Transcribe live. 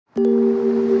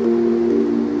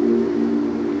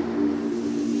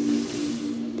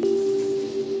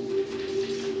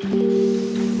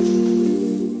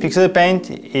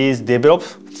PixelPaint is developed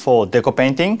for deco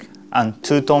painting and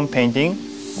two-tone painting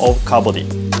of car body.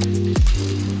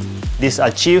 This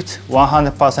achieved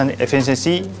 100%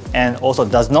 efficiency and also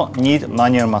does not need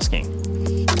manual masking.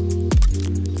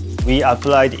 We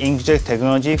applied Inkjet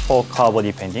technology for car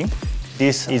body painting.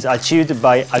 This is achieved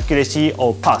by accuracy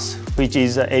of pass, which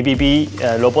is ABB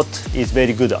robot is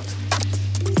very good at.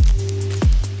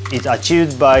 It's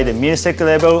achieved by the millisecond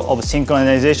level of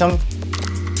synchronization.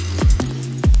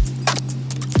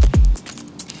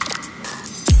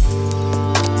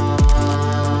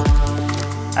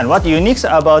 And what unique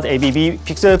about ABB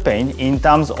PixelPaint in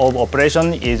terms of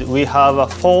operation is we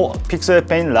have 4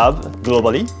 PixelPaint labs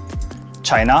globally: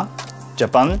 China,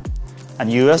 Japan,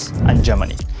 and US, and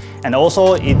Germany. And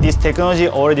also, this technology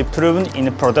already proven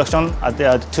in production at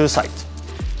the 2 sites.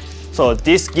 So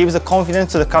this gives the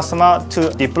confidence to the customer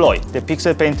to deploy the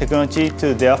PixelPaint technology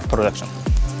to their production.